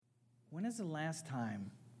When is the last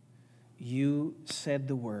time you said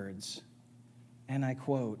the words, and I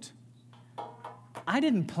quote, "I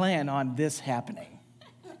didn't plan on this happening,"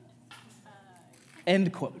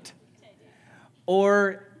 end quote.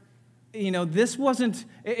 Or, this wasn't,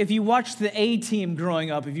 if you watched the A-Team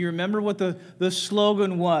growing up, if you remember what the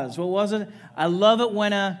slogan was, what was it? I love it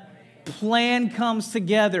when a plan comes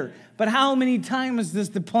together. But how many times does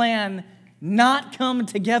the plan not come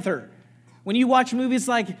together? When you watch movies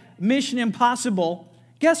like Mission Impossible,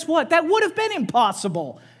 guess what? That would have been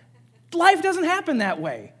impossible. Life doesn't happen that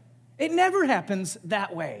way. It never happens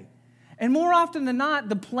that way. And more often than not,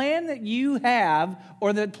 the plan that you have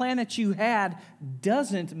or the plan that you had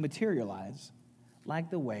doesn't materialize like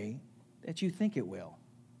the way that you think it will.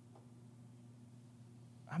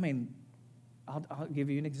 I mean, I'll give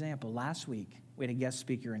you an example. Last week, we had a guest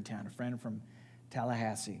speaker in town, a friend from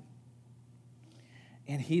Tallahassee.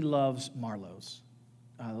 And he loves Marlowe's.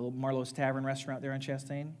 The little Marlowe's Tavern restaurant there on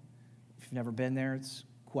Chastain. If you've never been there, it's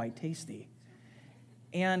quite tasty.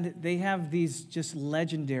 And they have these just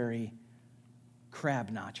legendary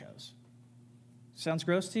crab nachos. Sounds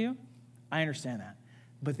gross to you? I understand that.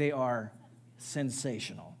 But they are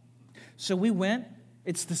sensational. So we went.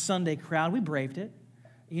 It's the Sunday crowd. We braved it.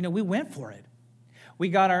 We went for it. We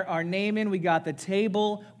got our name in. We got the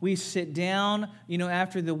table. We sit down,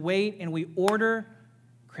 after the wait, and we order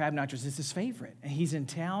crab nachos. It's his favorite. And he's in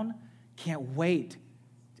town. Can't wait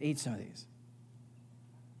to eat some of these.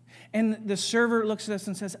 And the server looks at us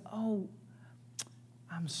and says, "Oh,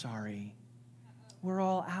 I'm sorry. We're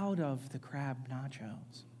all out of the crab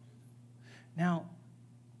nachos." Now,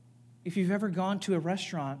 if you've ever gone to a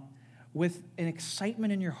restaurant with an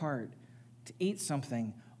excitement in your heart to eat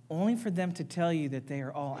something, only for them to tell you that they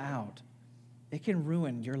are all out, it can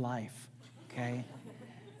ruin your life, okay?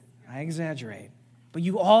 I exaggerate. But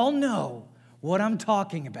you all know what I'm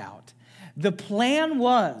talking about. The plan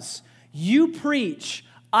was, you preach,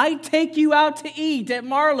 I take you out to eat at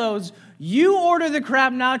Marlowe's, you order the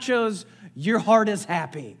crab nachos, your heart is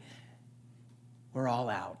happy. We're all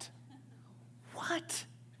out. What?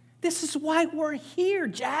 This is why we're here,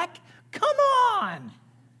 Jack. Come on.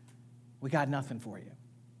 We got nothing for you.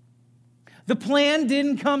 The plan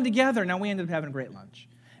didn't come together. Now, we ended up having a great lunch.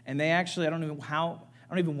 And they actually, I don't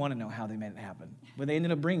even want to know how they made it happen. But they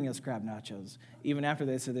ended up bringing us crab nachos, even after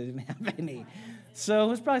they said they didn't have any. So it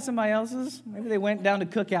was probably somebody else's. Maybe they went down to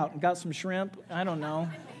Cookout and got some shrimp. I don't know.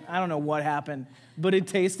 I don't know what happened, but it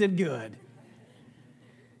tasted good.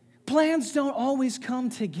 Plans don't always come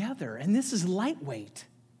together, and this is lightweight,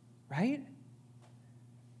 right?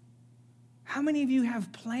 How many of you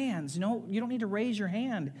have plans? You don't need to raise your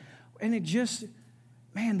hand. And it just,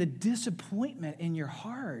 the disappointment in your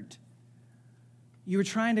heart. You were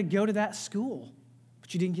trying to go to that school,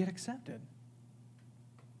 but you didn't get accepted.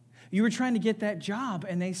 You were trying to get that job,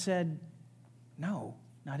 and they said, "No,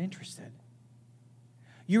 not interested."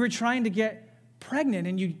 You were trying to get pregnant,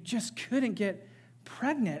 and you just couldn't get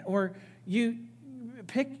pregnant, or you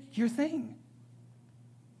pick your thing.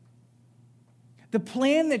 The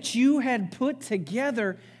plan that you had put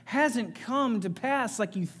together hasn't come to pass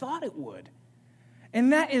like you thought it would.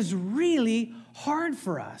 And that is really hard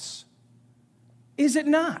for us. Is it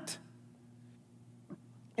not?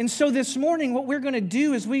 And so this morning, what we're going to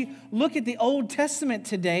do as we look at the Old Testament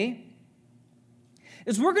today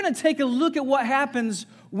is we're going to take a look at what happens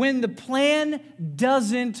when the plan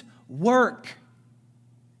doesn't work.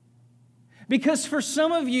 Because for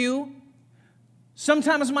some of you,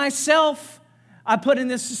 sometimes myself, I put in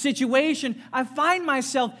this situation, I find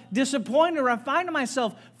myself disappointed, or I find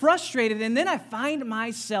myself frustrated, and then I find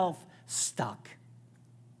myself stuck.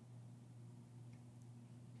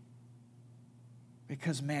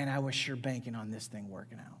 Because, I was sure banking on this thing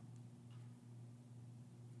working out.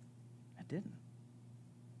 It didn't.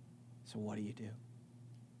 So what do you do?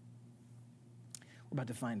 We're about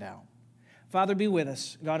to find out. Father, be with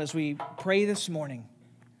us, God, as we pray this morning.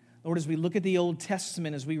 Lord, as we look at the Old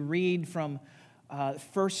Testament, as we read from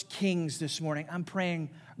 1 Kings this morning, I'm praying,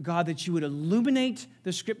 God, that you would illuminate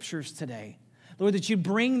the scriptures today. Lord, that you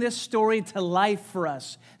bring this story to life for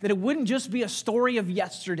us, that it wouldn't just be a story of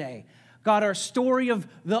yesterday, God, our story of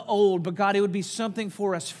the old, but God, it would be something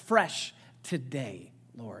for us fresh today,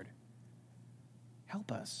 Lord.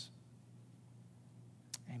 Help us.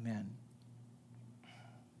 Amen.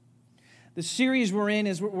 The series we're in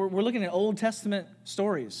is we're looking at Old Testament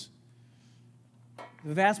stories.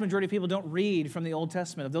 The vast majority of people don't read from the Old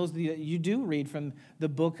Testament. Of those that you do read from the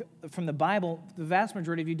book, from the Bible, the vast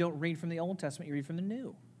majority of you don't read from the Old Testament, you read from the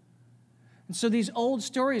New. And so these old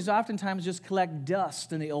stories oftentimes just collect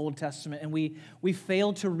dust in the Old Testament, and we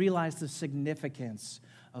fail to realize the significance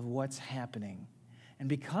of what's happening. And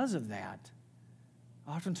because of that,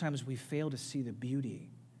 oftentimes we fail to see the beauty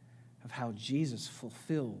of how Jesus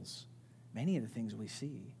fulfills many of the things we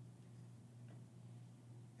see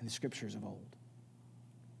in the scriptures of old.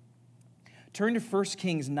 Turn to 1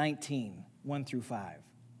 Kings 19, 1 through 5.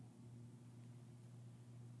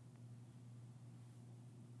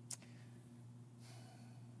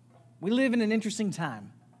 We live in an interesting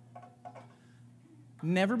time.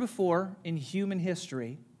 Never before in human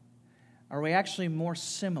history are we actually more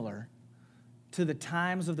similar to the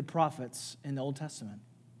times of the prophets in the Old Testament.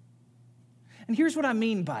 And here's what I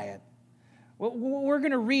mean by it. What we're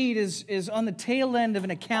going to read is on the tail end of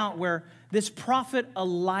an account where this prophet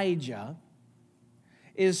Elijah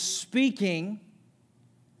is speaking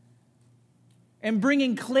and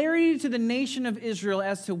bringing clarity to the nation of Israel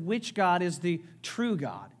as to which God is the true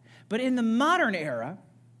God. But in the modern era,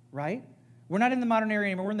 right? We're not in the modern era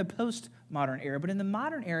anymore. We're in the postmodern era. But in the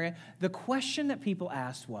modern era, the question that people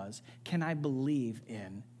asked was, can I believe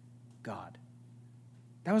in God?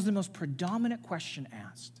 That was the most predominant question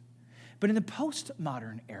asked. But in the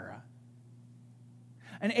postmodern era,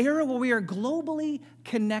 an era where we are globally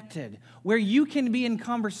connected, where you can be in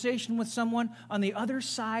conversation with someone on the other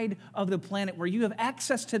side of the planet, where you have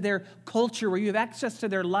access to their culture, where you have access to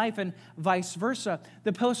their life, and vice versa.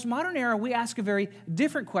 The postmodern era, we ask a very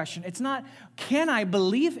different question. It's not, can I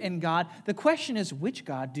believe in God? The question is, which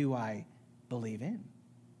God do I believe in?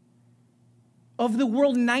 Of the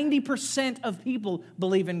world, 90% of people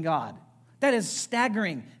believe in God. That is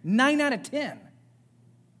staggering. 9 out of 10.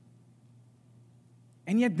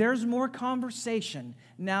 And yet there's more conversation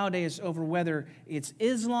nowadays over whether it's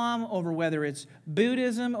Islam, over whether it's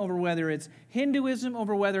Buddhism, over whether it's Hinduism,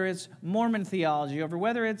 over whether it's Mormon theology, over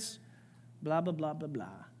whether it's blah, blah, blah, blah, blah.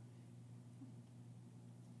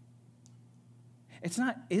 It's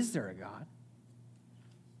not, is there a God?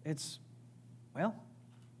 It's, well,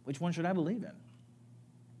 which one should I believe in?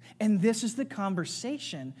 And this is the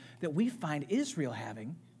conversation that we find Israel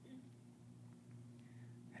having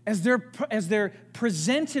as they're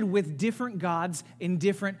presented with different gods in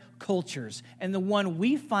different cultures. And the one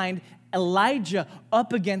we find Elijah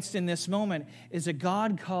up against in this moment is a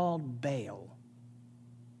god called Baal.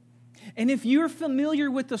 And if you're familiar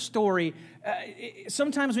with the story,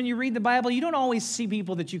 sometimes when you read the Bible, you don't always see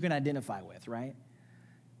people that you can identify with, right?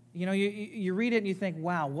 You know, you read it and you think,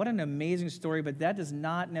 wow, what an amazing story, but that does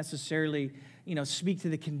not necessarily, speak to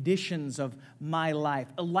the conditions of my life.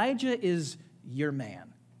 Elijah is your man.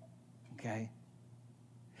 Okay?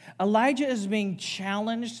 Elijah is being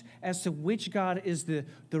challenged as to which God is the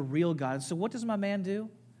real God. So what does my man do?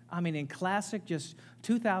 I mean, in classic, just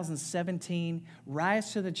 2017,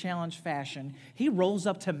 rise to the challenge fashion, he rolls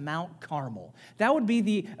up to Mount Carmel. That would be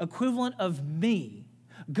the equivalent of me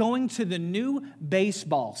going to the new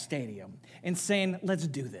baseball stadium and saying, let's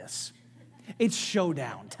do this. It's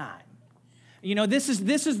showdown time. This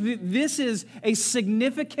is a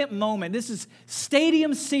significant moment. This is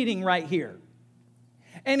stadium seating right here.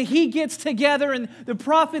 And he gets together and the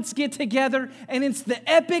prophets get together and it's the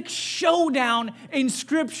epic showdown in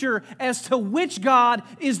Scripture as to which God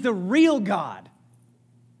is the real God.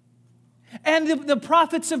 And the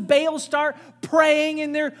prophets of Baal start praying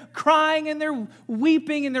and they're crying and they're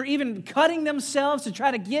weeping and they're even cutting themselves to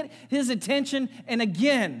try to get his attention. And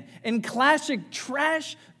again, in classic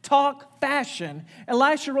trash talk fashion,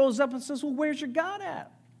 Elisha rolls up and says, well, where's your God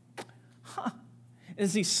at?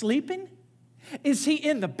 Is he sleeping? Is he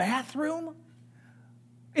in the bathroom?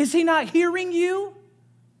 Is he not hearing you?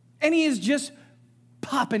 And he is just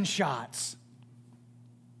popping shots.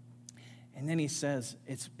 And then he says,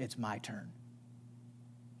 it's my turn.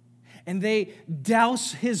 And they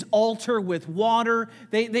douse his altar with water.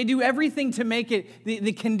 They do everything to make it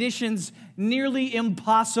the conditions nearly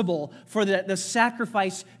impossible for the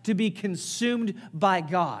sacrifice to be consumed by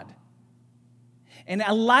God. And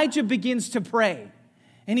Elijah begins to pray.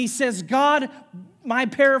 And he says, God, my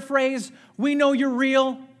paraphrase, we know you're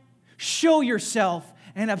real. Show yourself.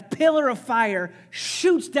 And a pillar of fire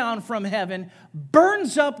shoots down from heaven,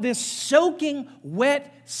 burns up this soaking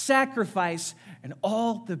wet sacrifice, and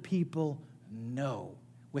all the people know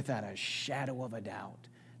without a shadow of a doubt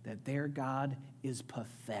that their God is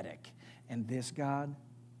pathetic, and this God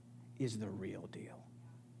is the real deal.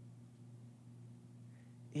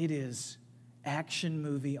 It is action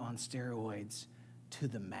movie on steroids to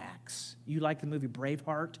the max. You like the movie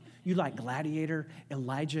Braveheart? You like Gladiator?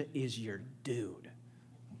 Elijah is your dude.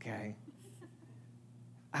 Okay?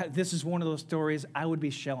 This is one of those stories I would be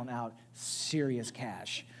shelling out serious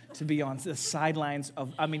cash to be on the sidelines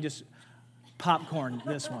of, just popcorn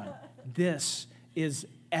this one. This is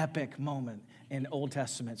epic moment. in Old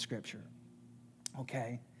Testament scripture.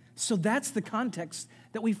 Okay? So that's the context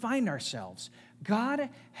that we find ourselves. God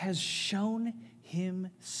has shown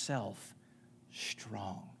himself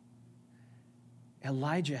strong.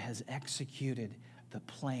 Elijah has executed the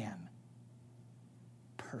plan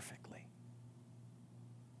perfectly.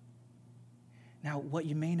 Now, what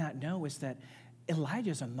you may not know is that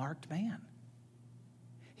Elijah's a marked man.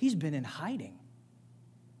 He's been in hiding.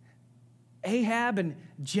 Ahab and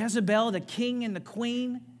Jezebel, the king and the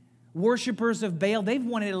queen, worshipers of Baal, they've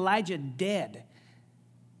wanted Elijah dead.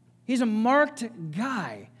 He's a marked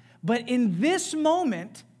guy. But in this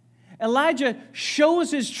moment, Elijah shows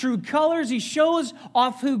his true colors. He shows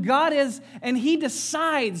off who God is, and he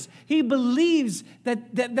decides, he believes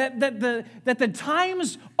that the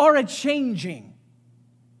times are a-changing.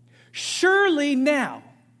 Surely now,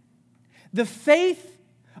 the faith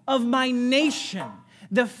of my nation,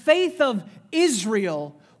 the faith of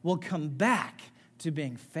Israel will come back to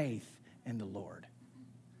being faith in the Lord.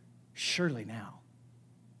 Surely now.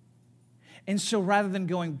 And so rather than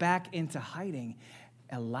going back into hiding,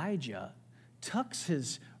 Elijah tucks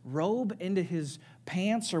his robe into his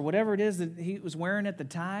pants or whatever it is that he was wearing at the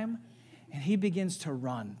time, and he begins to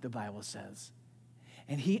run, the Bible says.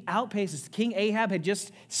 And he outpaces. King Ahab had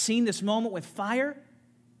just seen this moment with fire.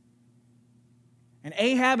 And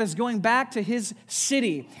Ahab is going back to his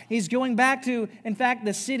city. He's going back to, in fact,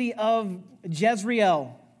 the city of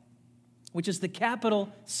Jezreel, which is the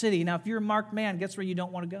capital city. Now, if you're a marked man, guess where you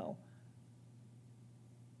don't want to go?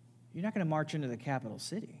 You're not going to march into the capital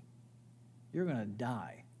city. You're going to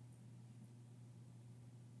die.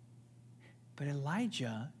 But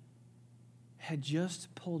Elijah had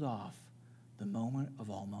just pulled off the moment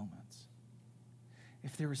of all moments.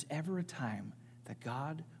 If there was ever a time that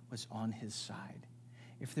God was on his side,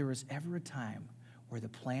 if there was ever a time where the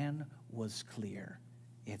plan was clear,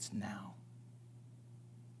 it's now.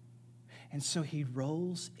 And so he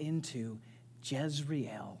rolls into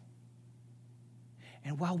Jezreel.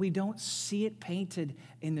 And while we don't see it painted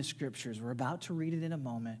in the scriptures, we're about to read it in a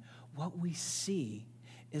moment, what we see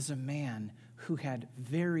is a man who had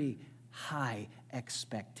very high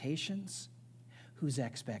expectations, whose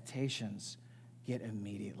expectations get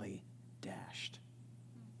immediately dashed.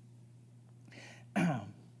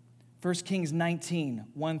 1 Kings 19,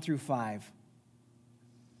 1 through 5.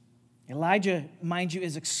 Elijah, mind you,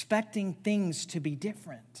 is expecting things to be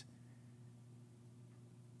different.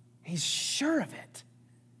 He's sure of it.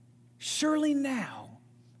 Surely now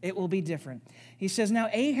it will be different. He says, now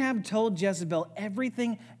Ahab told Jezebel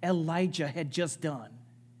everything Elijah had just done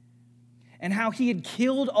and how he had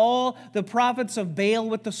killed all the prophets of Baal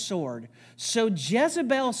with the sword. So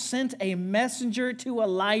Jezebel sent a messenger to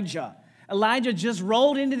Elijah. Elijah just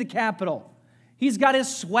rolled into the capital. He's got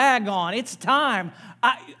his swag on. It's time.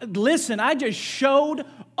 Listen, I just showed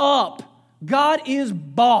up. God is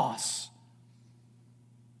boss.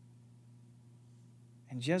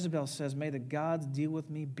 And Jezebel says, may the gods deal with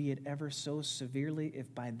me, be it ever so severely,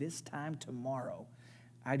 if by this time tomorrow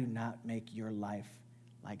I do not make your life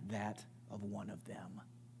like that of one of them.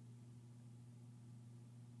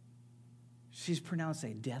 She's pronounced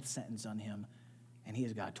a death sentence on him, and he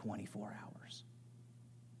has got 24 hours.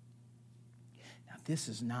 Now, this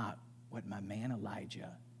is not what my man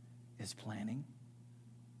Elijah is planning.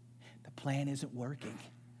 The plan isn't working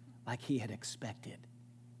like he had expected.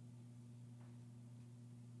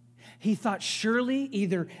 He thought surely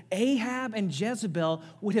either Ahab and Jezebel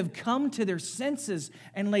would have come to their senses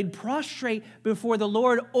and laid prostrate before the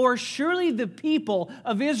Lord, or surely the people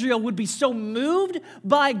of Israel would be so moved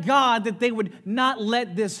by God that they would not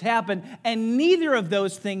let this happen. And neither of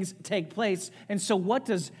those things take place. And so what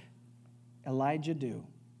does Elijah do?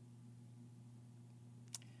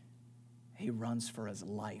 He runs for his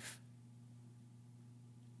life.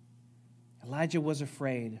 Elijah was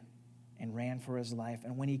afraid and ran for his life.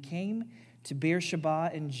 And when he came to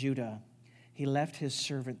Beersheba in Judah, he left his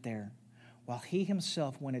servant there, while he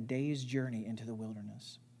himself went a day's journey into the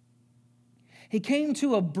wilderness. He came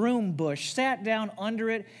to a broom bush, sat down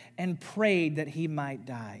under it, and prayed that he might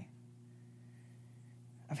die.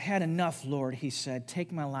 I've had enough, Lord, he said.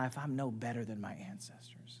 Take my life. I'm no better than my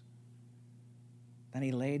ancestors. Then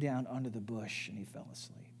he lay down under the bush and he fell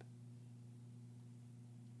asleep.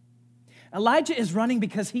 Elijah is running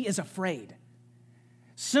because he is afraid.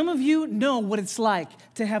 Some of you know what it's like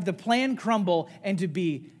to have the plan crumble and to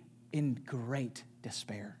be in great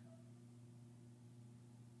despair.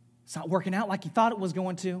 It's not working out like you thought it was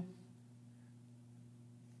going to.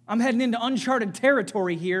 I'm heading into uncharted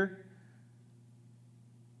territory here.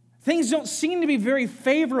 Things don't seem to be very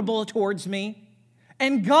favorable towards me.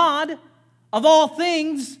 And God, of all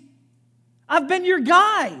things, I've been your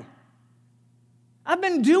guy. I've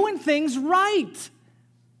been doing things right.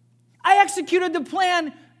 I executed the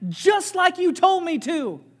plan just like you told me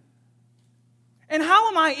to. And how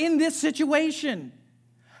am I in this situation?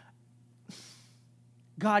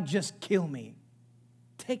 God, just kill me.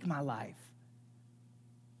 Take my life.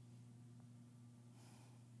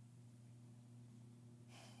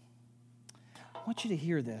 I want you to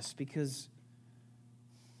hear this because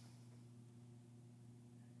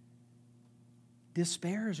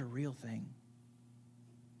despair is a real thing.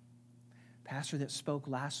 Pastor that spoke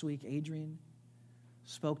last week, Adrian,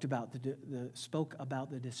 spoke about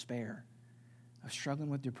the despair of struggling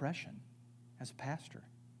with depression as a pastor.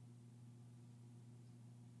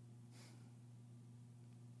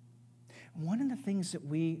 One of the things that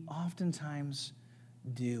we oftentimes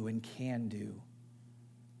do and can do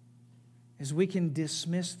is we can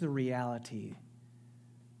dismiss the reality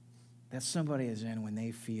that somebody is in when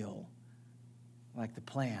they feel like the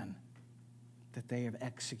plan that they have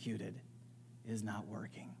executed is not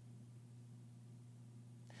working.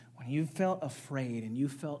 When you felt afraid and you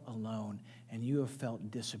felt alone and you have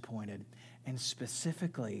felt disappointed, and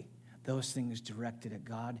specifically those things directed at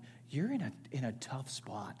God, you're in a tough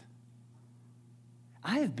spot.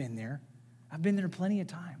 I have been there. I've been there plenty of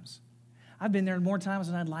times. I've been there more times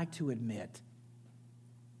than I'd like to admit,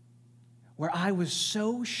 where I was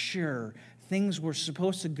so sure things were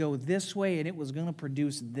supposed to go this way and it was going to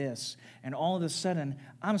produce this. And all of a sudden,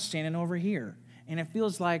 I'm standing over here. And it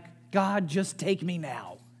feels like, God, just take me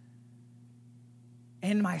now.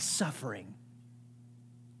 End my suffering.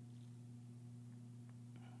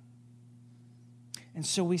 And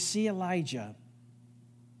so we see Elijah,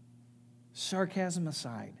 sarcasm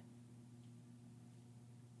aside,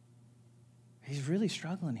 he's really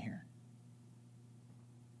struggling here.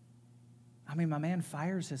 I mean, my man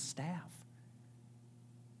fires his staff.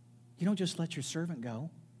 You don't just let your servant go.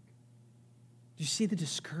 Do you see the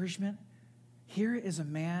discouragement? Here is a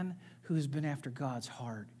man who's been after God's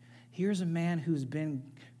heart. Here's a man who's been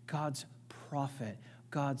God's prophet,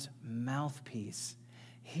 God's mouthpiece.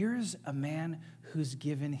 Here's a man who's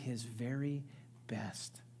given his very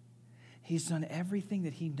best. He's done everything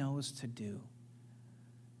that he knows to do.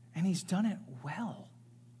 And he's done it well.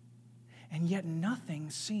 And yet nothing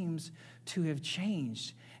seems to have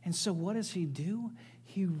changed. And so what does he do?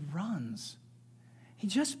 He runs. He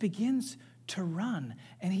just begins to run,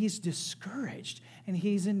 and he's discouraged, and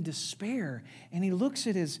he's in despair, and he looks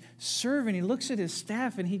at his servant, he looks at his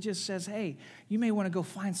staff, and he just says, hey, you may want to go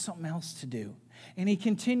find something else to do. And he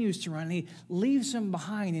continues to run, and he leaves him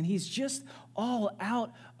behind, and he's just all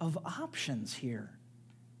out of options here.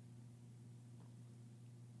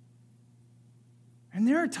 And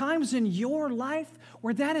there are times in your life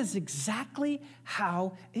where that is exactly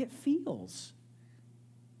how it feels.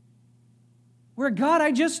 Where, God,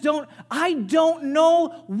 I don't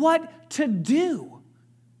know what to do.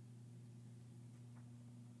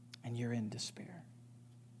 And you're in despair.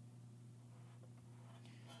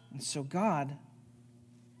 And so God,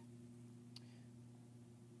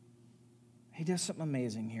 he does something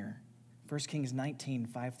amazing here. 1 Kings 19,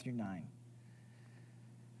 5-9.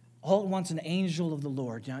 All at once an angel of the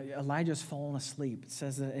Lord, Elijah's fallen asleep. It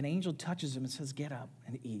says that an angel touches him and says, get up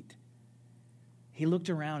and eat. He looked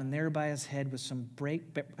around, and there by his head was some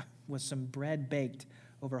bread baked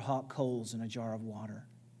over hot coals in a jar of water.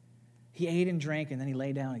 He ate and drank, and then he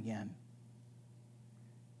lay down again.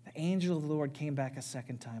 The angel of the Lord came back a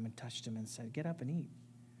second time and touched him and said, get up and eat,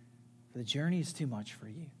 for the journey is too much for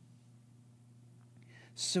you.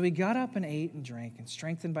 So he got up and ate and drank, and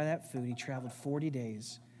strengthened by that food, he traveled 40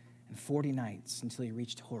 days and 40 nights until he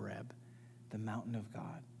reached Horeb, the mountain of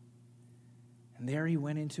God. And there he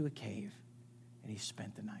went into a cave, and he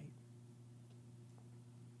spent the night.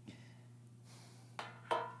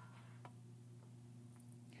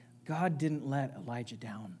 God didn't let Elijah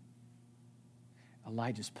down.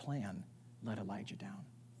 Elijah's plan let Elijah down.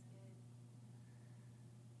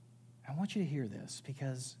 I want you to hear this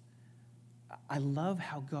because I love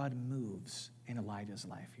how God moves in Elijah's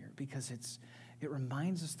life here, because it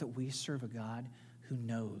reminds us that we serve a God who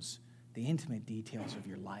knows the intimate details of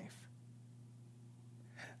your life.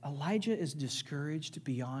 Elijah is discouraged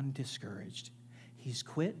beyond discouraged. He's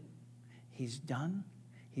quit. He's done.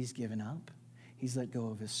 He's given up. He's let go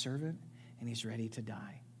of his servant, and he's ready to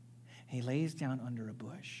die. He lays down under a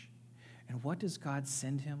bush. And what does God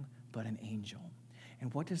send him but an angel?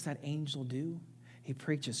 And what does that angel do? He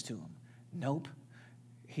preaches to him. Nope.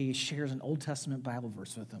 He shares an Old Testament Bible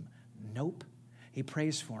verse with him. Nope. He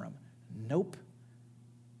prays for him. Nope.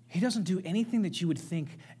 He doesn't do anything that you would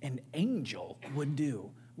think an angel would do.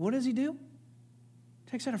 What does he do?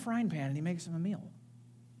 Takes out a frying pan and he makes him a meal.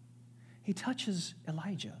 He touches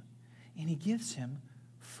Elijah and he gives him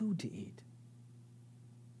food to eat.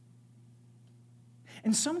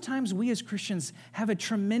 And sometimes we as Christians have a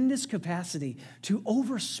tremendous capacity to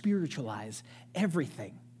over-spiritualize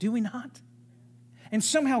everything, do we not? And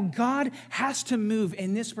somehow God has to move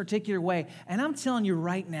in this particular way. And I'm telling you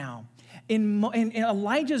right now, in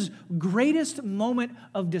Elijah's greatest moment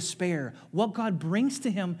of despair, what God brings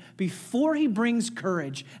to him before he brings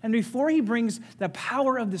courage and before he brings the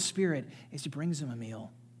power of the Spirit is he brings him a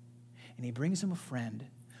meal. And he brings him a friend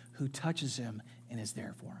who touches him and is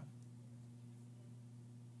there for him.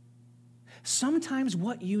 Sometimes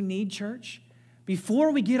what you need, church,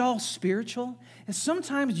 before we get all spiritual, is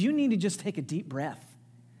sometimes you need to just take a deep breath.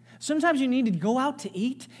 Sometimes you need to go out to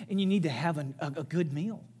eat and you need to have a good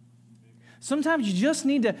meal. Sometimes you just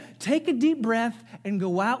need to take a deep breath and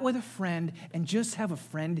go out with a friend and just have a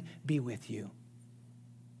friend be with you.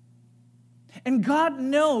 And God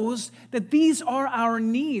knows that these are our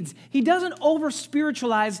needs. He doesn't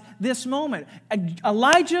over-spiritualize this moment.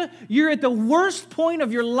 Elijah, you're at the worst point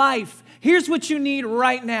of your life. Here's what you need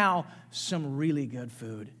right now: some really good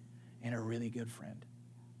food and a really good friend.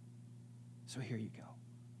 So here you go.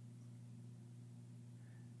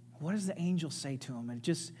 What does the angel say to him?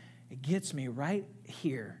 It gets me right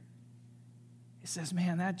here. It says,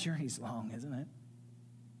 man, that journey's long, isn't it?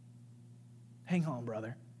 Hang on,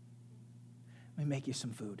 brother. Let me make you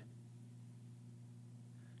some food.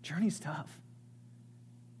 Journey's tough.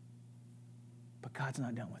 But God's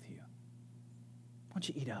not done with you. Why don't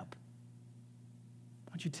you eat up?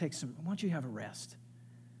 Why don't you have a rest?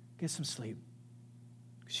 Get some sleep.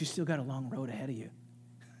 Because you still got a long road ahead of you.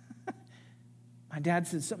 My dad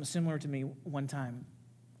said something similar to me one time.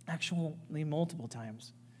 Actually, multiple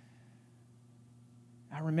times.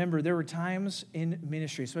 I remember there were times in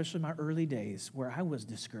ministry, especially my early days, where I was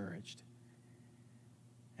discouraged.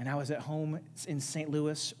 And I was at home in St.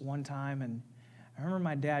 Louis one time, and I remember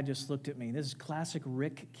my dad just looked at me. This is classic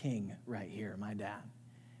Rick King right here, my dad.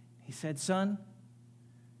 He said, son,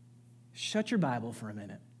 shut your Bible for a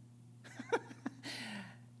minute.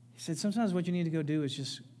 He said, sometimes what you need to go do is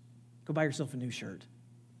just go buy yourself a new shirt.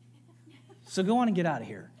 So go on and get out of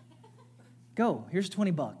here. Go, here's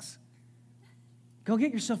 $20. Go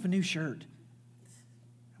get yourself a new shirt.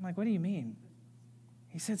 I'm like, what do you mean?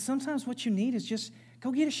 He said, sometimes what you need is just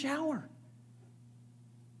go get a shower.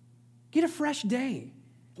 Get a fresh day.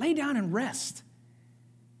 Lay down and rest.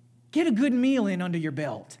 Get a good meal in under your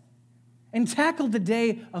belt. And tackle the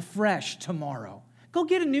day afresh tomorrow. Go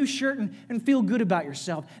get a new shirt and feel good about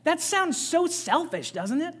yourself. That sounds so selfish,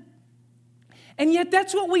 doesn't it? And yet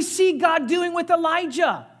that's what we see God doing with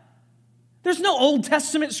Elijah. There's no Old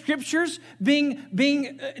Testament scriptures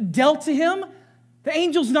being dealt to him. The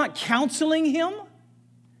angel's not counseling him.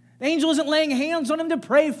 The angel isn't laying hands on him to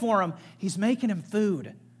pray for him. He's making him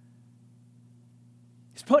food.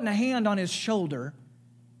 He's putting a hand on his shoulder,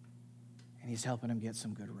 and he's helping him get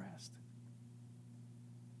some good rest.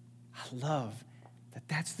 I love that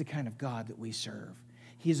that's the kind of God that we serve.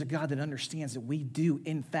 He is a God that understands that we do,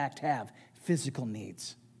 in fact, have physical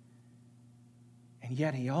needs. And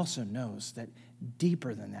yet he also knows that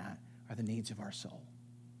deeper than that are the needs of our soul.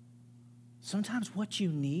 Sometimes what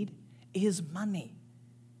you need is money.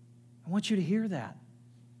 I want you to hear that.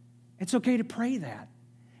 It's okay to pray that.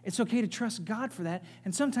 It's okay to trust God for that.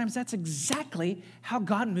 And sometimes that's exactly how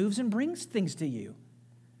God moves and brings things to you.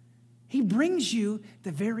 He brings you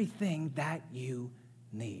the very thing that you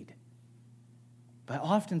need. But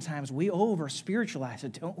oftentimes we over-spiritualize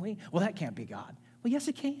it, don't we? Well, that can't be God. Well, yes,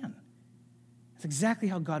 it can. That's exactly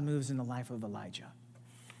how God moves in the life of Elijah.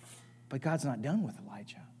 But God's not done with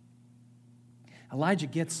Elijah. Elijah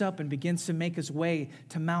gets up and begins to make his way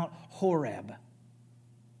to Mount Horeb.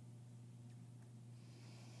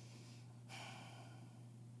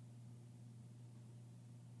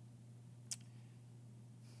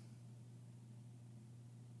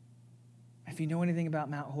 If you know anything about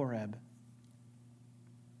Mount Horeb,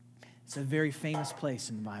 it's a very famous place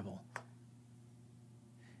in the Bible.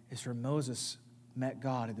 It's where Moses met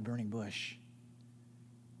God at the burning bush.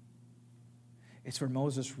 It's where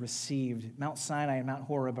Moses received. Mount Sinai and Mount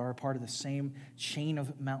Horeb are a part of the same chain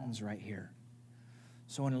of mountains right here.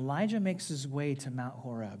 So when Elijah makes his way to Mount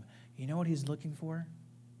Horeb, you know what he's looking for?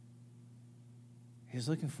 He's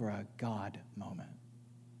looking for a God moment.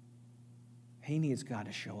 He needs God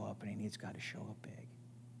to show up, and he needs God to show up big.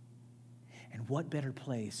 And what better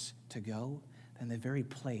place to go than the very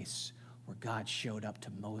place where God showed up to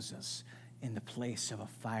Moses in the place of a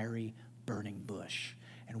fiery, burning bush?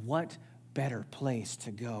 And what better place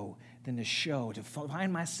to go than the show, to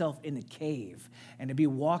find myself in the cave and to be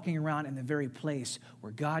walking around in the very place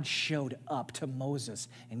where God showed up to Moses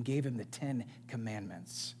and gave him the 10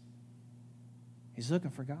 commandments. He's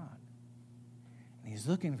looking for God. And he's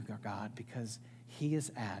looking for God because he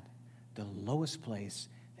is at the lowest place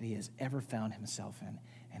that he has ever found himself in.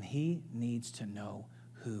 And he needs to know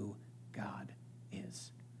who God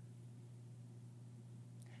is.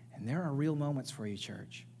 And there are real moments for you,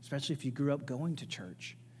 church, especially if you grew up going to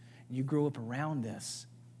church and you grew up around this.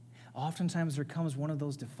 Oftentimes there comes one of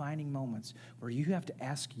those defining moments where you have to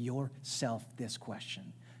ask yourself this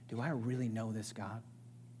question: do I really know this God?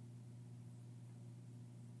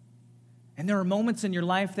 And there are moments in your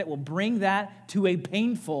life that will bring that to a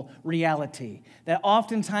painful reality. That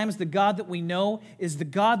oftentimes the God that we know is the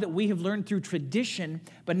God that we have learned through tradition,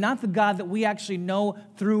 but not the God that we actually know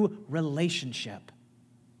through relationship.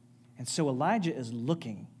 And so Elijah is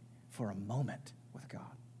looking for a moment with God.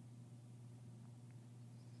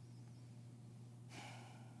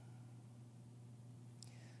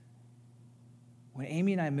 When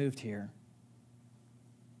Amy and I moved here,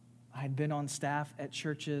 I had been on staff at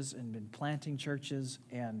churches and been planting churches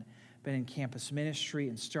and been in campus ministry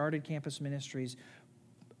and started campus ministries.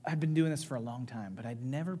 I'd been doing this for a long time, but I'd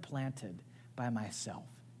never planted by myself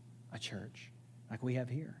a church like we have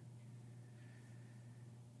here.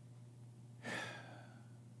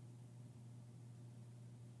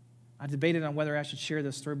 I debated on whether I should share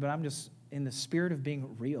this through, but I'm just in the spirit of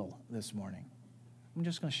being real this morning. I'm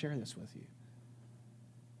just going to share this with you.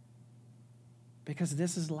 Because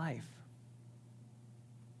this is life.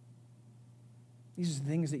 These are the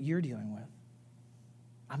things that you're dealing with.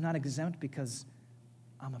 I'm not exempt because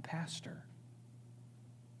I'm a pastor.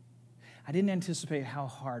 I didn't anticipate how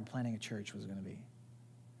hard planting a church was going to be.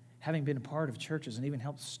 Having been a part of churches and even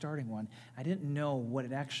helped starting one, I didn't know what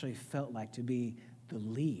it actually felt like to be the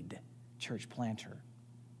lead church planter.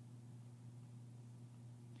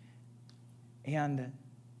 And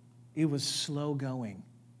it was slow going.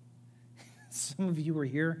 Some of you were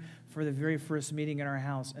here for the very first meeting in our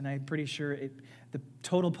house, and I'm pretty sure the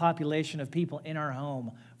total population of people in our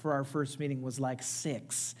home for our first meeting was like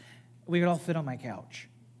 6. We could all fit on my couch.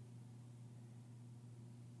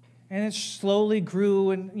 And it slowly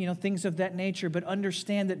grew and, things of that nature, but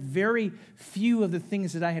understand that very few of the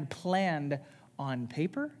things that I had planned on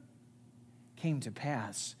paper came to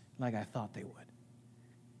pass like I thought they would.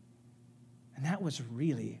 And that was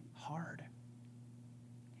really hard.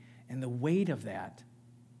 And the weight of that,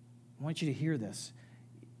 I want you to hear this.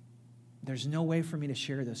 There's no way for me to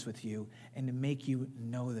share this with you and to make you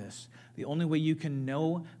know this. The only way you can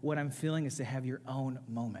know what I'm feeling is to have your own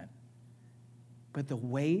moment. But the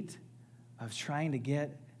weight of trying to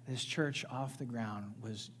get this church off the ground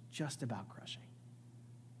was just about crushing.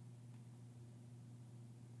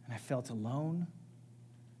 And I felt alone.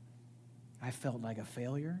 I felt like a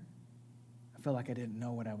failure. I felt like I didn't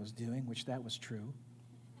know what I was doing, which that was true.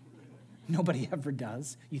 Nobody ever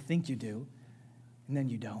does. You think you do, and then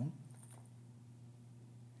you don't.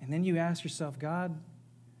 And then you ask yourself, God,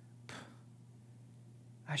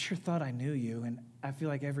 I sure thought I knew you, and I feel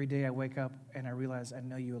like every day I wake up and I realize I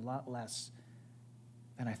know you a lot less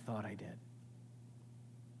than I thought I did.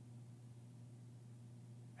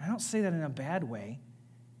 I don't say that in a bad way.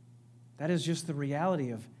 That is just the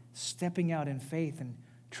reality of stepping out in faith and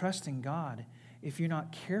trusting God. If you're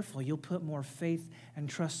not careful, you'll put more faith and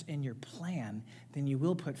trust in your plan than you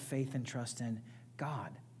will put faith and trust in God.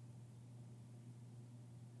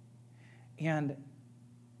 And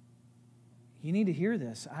you need to hear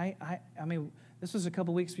this. I mean, this was a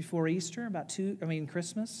couple weeks before Easter,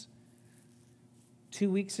 Christmas. 2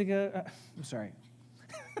 weeks ago. I'm sorry.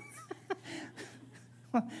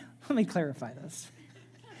 Let me clarify this.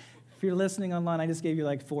 If you're listening online, I just gave you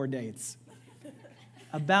like 4 dates.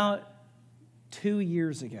 About 2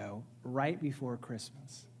 years ago, right before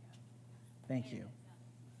Christmas. Thank you.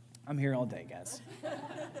 I'm here all day, guys.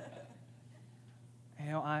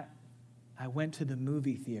 I went to the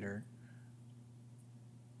movie theater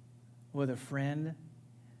with a friend,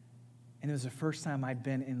 and it was the first time I'd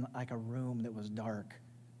been in like a room that was dark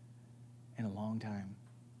in a long time.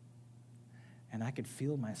 And I could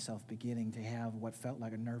feel myself beginning to have what felt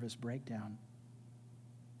like a nervous breakdown.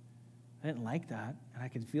 I didn't like that, and I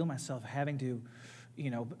could feel myself having to,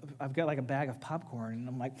 I've got like a bag of popcorn, and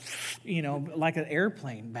I'm like, like an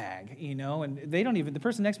airplane bag, and the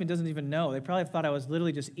person next to me doesn't even know. They probably thought I was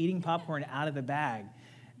literally just eating popcorn out of the bag.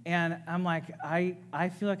 And I'm like, I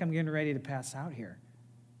feel like I'm getting ready to pass out here.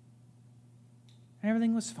 And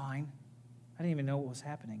everything was fine. I didn't even know what was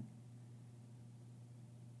happening.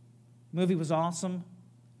 Movie was awesome.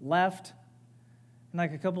 Left. And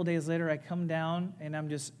like a couple of days later, I come down and I'm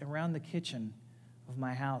just around the kitchen of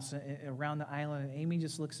my house, around the island, and Amy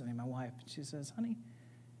just looks at me, my wife, and she says, honey,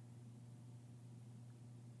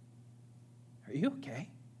 are you okay?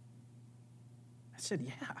 I said,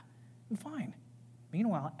 yeah, I'm fine.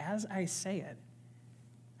 Meanwhile, as I say it,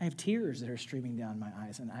 I have tears that are streaming down my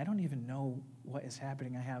eyes, and I don't even know what is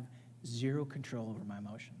happening. I have zero control over my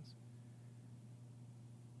emotions.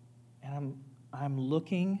 And I'm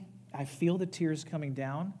looking, I feel the tears coming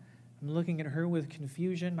down. I'm looking at her with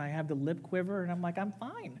confusion. I have the lip quiver, and I'm like, I'm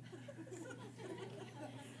fine.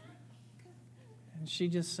 And she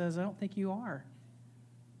just says, I don't think you are.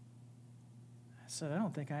 I said, I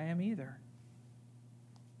don't think I am either.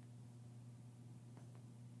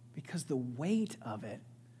 Because the weight of it,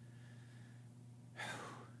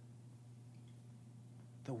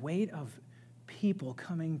 the weight of people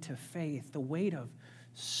coming to faith, the weight of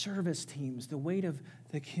service teams, the weight of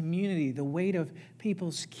the community, the weight of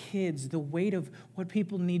people's kids, the weight of what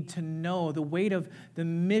people need to know, the weight of the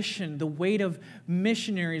mission, the weight of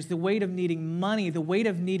missionaries, the weight of needing money, the weight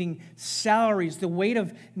of needing salaries, the weight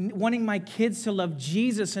of wanting my kids to love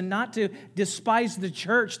Jesus and not to despise the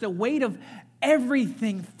church, the weight of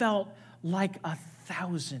everything felt like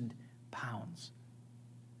 1,000 pounds.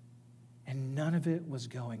 And none of it was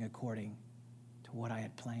going according to what I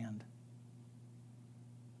had planned.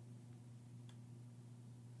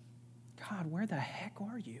 God, where the heck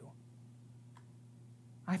are you?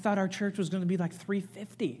 I thought our church was going to be like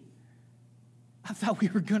 350. I thought we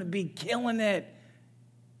were going to be killing it.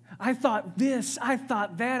 I thought this, I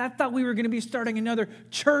thought that. I thought we were going to be starting another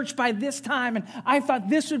church by this time, and I thought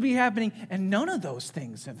this would be happening, and none of those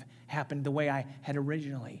things have happened the way I had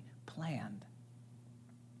originally planned.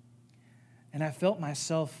 And I felt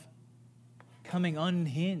myself coming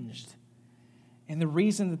unhinged. And the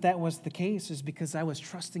reason that was the case is because I was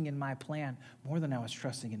trusting in my plan more than I was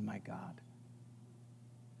trusting in my God.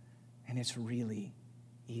 And it's really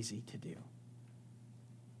easy to do.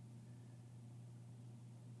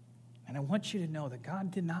 And I want you to know that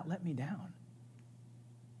God did not let me down.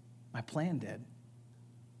 My plan did.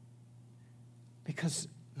 Because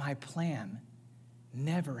my plan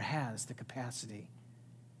never has the capacity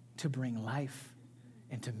to bring life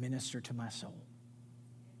and to minister to my soul.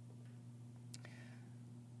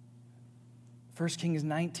 1 Kings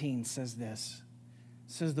 19 says this.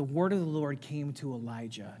 It says, the word of the Lord came to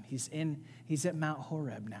Elijah. He's at Mount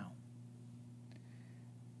Horeb now.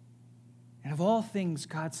 And of all things,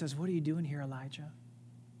 God says, what are you doing here, Elijah?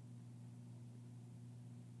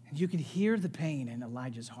 And you can hear the pain in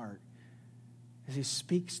Elijah's heart as he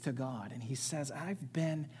speaks to God. And he says,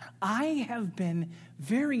 I have been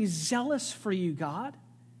very zealous for you, God.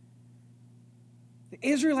 The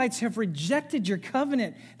Israelites have rejected your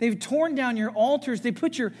covenant. They've torn down your altars. They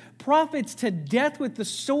put your prophets to death with the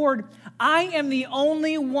sword. I am the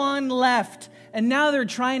only one left, and now they're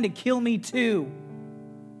trying to kill me too.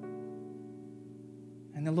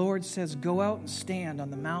 And the Lord says, go out and stand on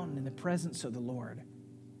the mountain in the presence of the Lord.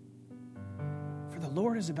 For the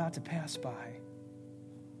Lord is about to pass by.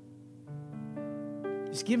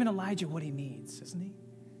 He's given Elijah what he needs, isn't he?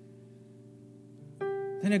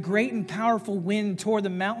 Then a great and powerful wind tore the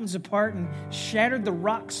mountains apart and shattered the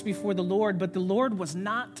rocks before the Lord, but the Lord was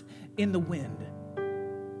not in the wind.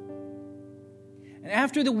 And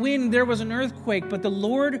after the wind, there was an earthquake, but the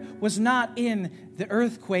Lord was not in the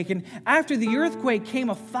earthquake. And after the earthquake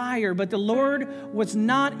came a fire, but the Lord was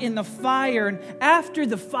not in the fire. And after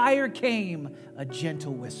the fire came a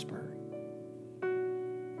gentle whisper.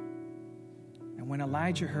 And when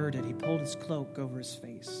Elijah heard it, he pulled his cloak over his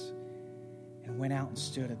face and went out and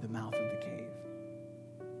stood at the mouth of the cave.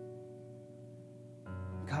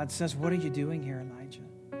 God says, what are you doing here, Elijah?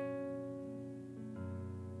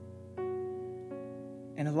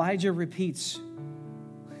 And Elijah repeats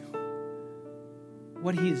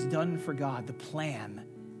what he has done for God, the plan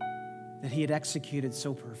that he had executed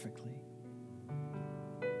so perfectly.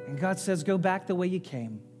 And God says, go back the way you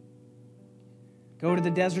came. Go to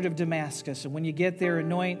the desert of Damascus, and when you get there,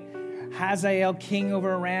 anoint Hazael king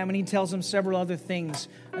over Aram, and he tells him several other things.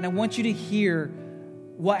 And I want you to hear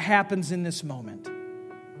what happens in this moment.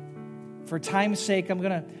 For time's sake, I'm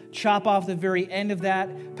going to chop off the very end of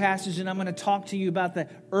that passage, and I'm going to talk to you about the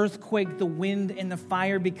earthquake, the wind, and the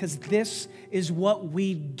fire, because this is what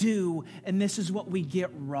we do, and this is what we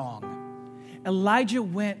get wrong. Elijah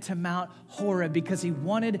went to Mount Horeb because he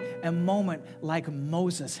wanted a moment like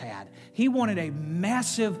Moses had. He wanted a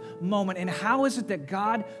massive moment. And how is it that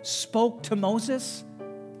God spoke to Moses?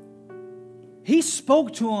 He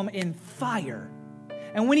spoke to him in fire.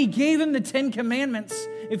 And when he gave him the 10 Commandments,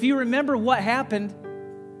 if you remember what happened,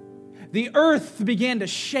 the earth began to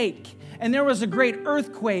shake, and there was a great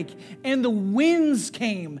earthquake, and the winds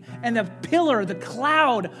came, and the pillar, the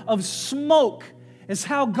cloud of smoke is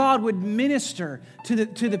how God would minister to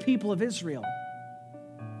the people of Israel.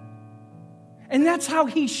 And that's how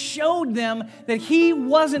he showed them that he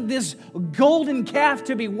wasn't this golden calf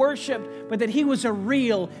to be worshiped, but that he was a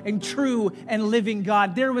real and true and living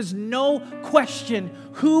God. There was no question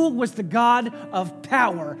who was the God of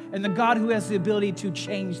power and the God who has the ability to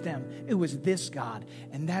change them. It was this God.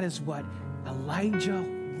 And that is what Elijah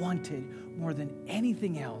wanted more than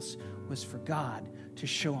anything else, was for God to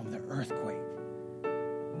show him the earthquake,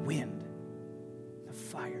 wind, the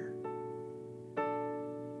fire.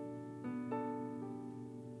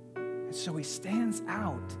 And so he stands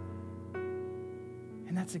out.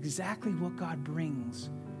 And that's exactly what God brings.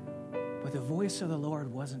 But the voice of the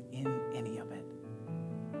Lord wasn't in any of it.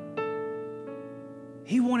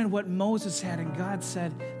 He wanted what Moses had, and God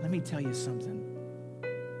said, let me tell you something.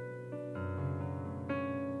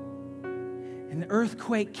 And the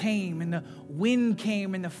earthquake came, and the wind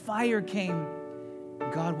came, and the fire came.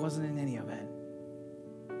 And God wasn't in any of it.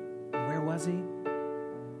 And where was he?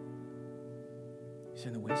 He's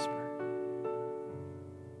in the whisper.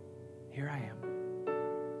 Here I am.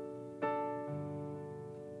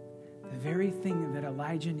 The very thing that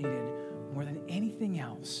Elijah needed more than anything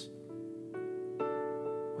else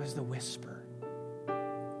was the whisper.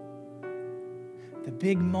 The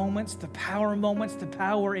big moments, the power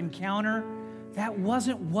encounter, that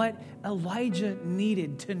wasn't what Elijah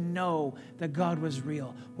needed to know that God was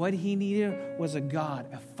real. What he needed was a God,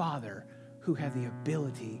 a Father, who had the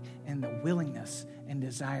ability and the willingness and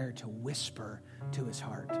desire to whisper to his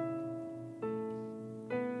heart.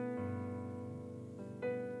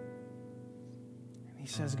 He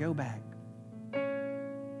says, go back. He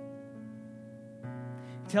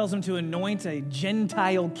tells him to anoint a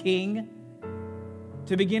Gentile king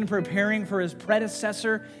to begin preparing for his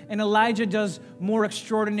predecessor. And Elijah does more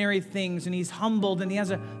extraordinary things, and he's humbled, and he has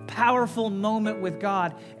a powerful moment with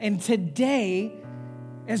God. And today,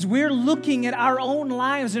 as we're looking at our own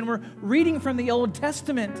lives and we're reading from the Old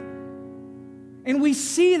Testament, and we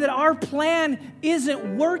see that our plan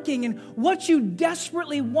isn't working, and what you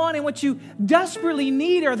desperately want and what you desperately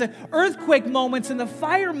need are the earthquake moments and the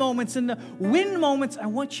fire moments and the wind moments. I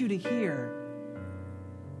want you to hear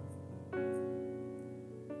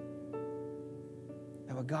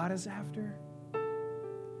that what God is after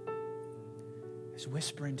is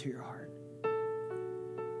whispering to your heart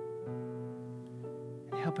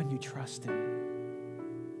and helping you trust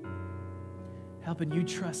Him, helping you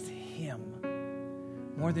trust Him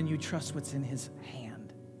more than you trust what's in His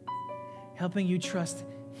hand, helping you trust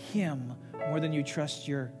Him more than you trust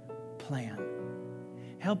your plan,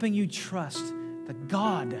 helping you trust the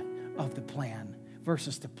God of the plan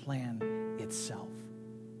versus the plan itself.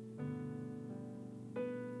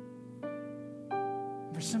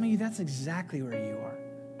 For some of you, that's exactly where you are.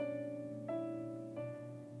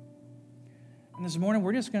 And this morning,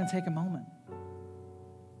 we're just going to take a moment.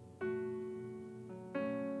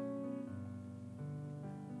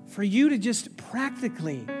 For you to just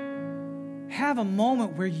practically have a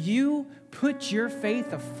moment where you put your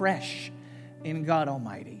faith afresh in God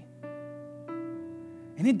Almighty.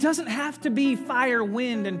 And it doesn't have to be fire,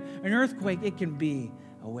 wind, and an earthquake. It can be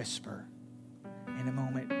a whisper in a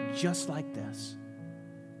moment just like this.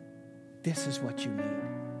 This is what you need.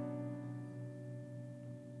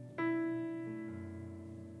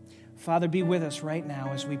 Father, be with us right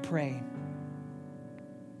now as we pray.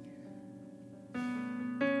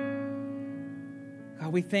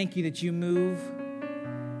 God, we thank you that you move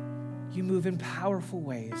in powerful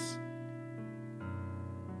ways.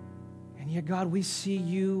 And yet, God, we see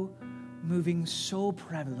you moving so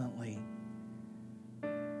prevalently.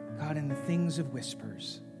 God, in the things of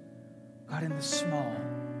whispers. God, in the small,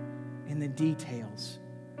 in the details,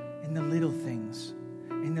 in the little things,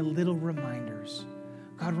 in the little reminders.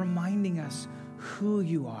 God, reminding us who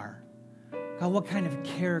you are. God, what kind of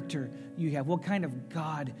character you have, what kind of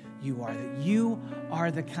God you are, that you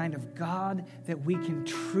are the kind of God that we can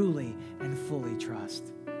truly and fully trust.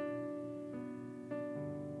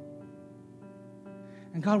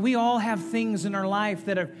 And God, we all have things in our life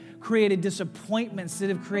that have created disappointments, that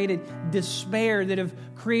have created despair, that have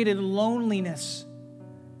created loneliness.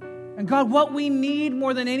 And God, what we need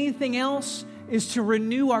more than anything else is to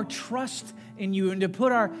renew our trust in you and to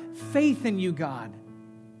put our faith in you, God.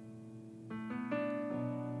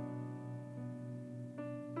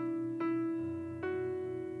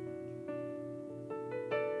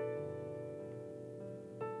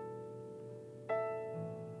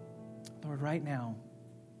 Lord, right now,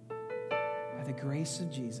 by the grace of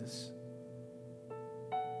Jesus,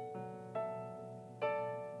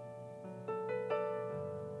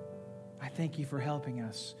 thank you for helping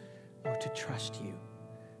us, Lord, to trust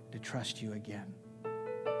you again.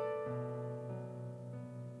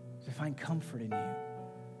 To find comfort in you,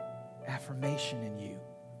 affirmation in you,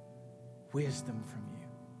 wisdom from you.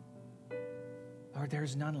 Lord,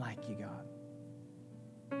 there's none like you, God.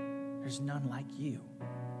 There's none like you.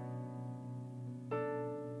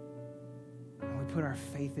 And we put our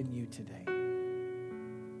faith in you today.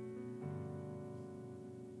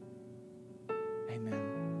 Amen.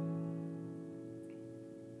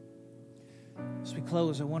 As we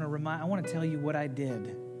close, I want to tell you what I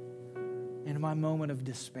did in my moment of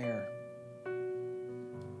despair.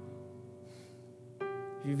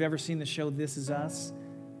 If you've ever seen the show This Is Us,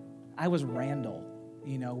 I was Randall,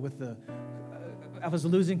 I was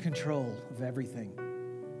losing control of everything.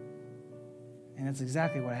 And that's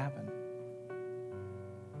exactly what happened.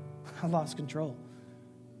 I lost control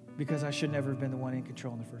because I should never have been the one in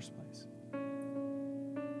control in the first place.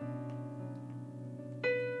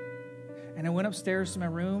 And I went upstairs to my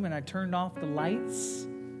room and I turned off the lights,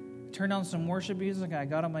 turned on some worship music, and I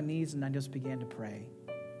got on my knees and I just began to pray.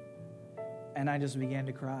 And I just began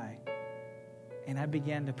to cry. And I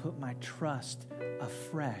began to put my trust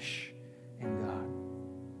afresh in God.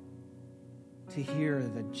 To hear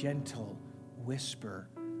the gentle whisper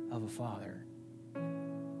of a father.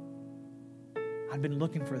 I'd been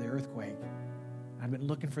looking for the earthquake. I'd been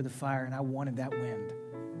looking for the fire, and I wanted that wind.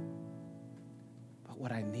 But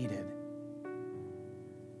what I needed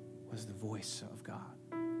was the voice of God.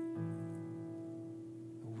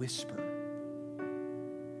 The whisper.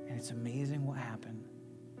 And it's amazing what happened.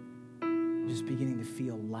 I'm just beginning to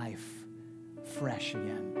feel life fresh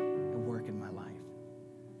again at work in my life.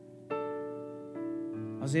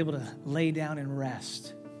 I was able to lay down and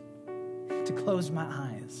rest, to close my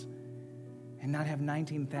eyes, and not have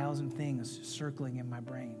 19,000 things circling in my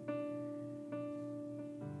brain.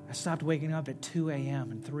 I stopped waking up at 2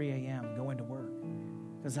 a.m. and 3 a.m. going to work,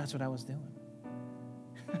 because that's what I was doing.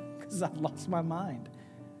 Because I'd lost my mind.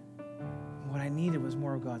 What I needed was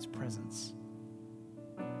more of God's presence.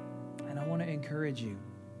 And I want to encourage you.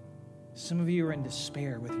 Some of you are in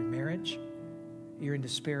despair with your marriage. You're in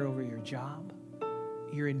despair over your job.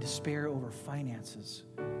 You're in despair over finances.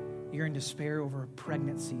 You're in despair over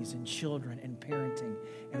pregnancies and children and parenting.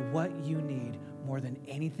 And what you need more than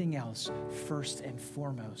anything else, first and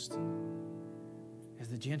foremost, is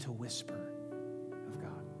the gentle whisper of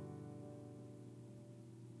God.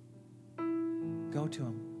 Go to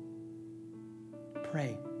Him.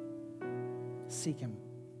 Pray. Seek Him.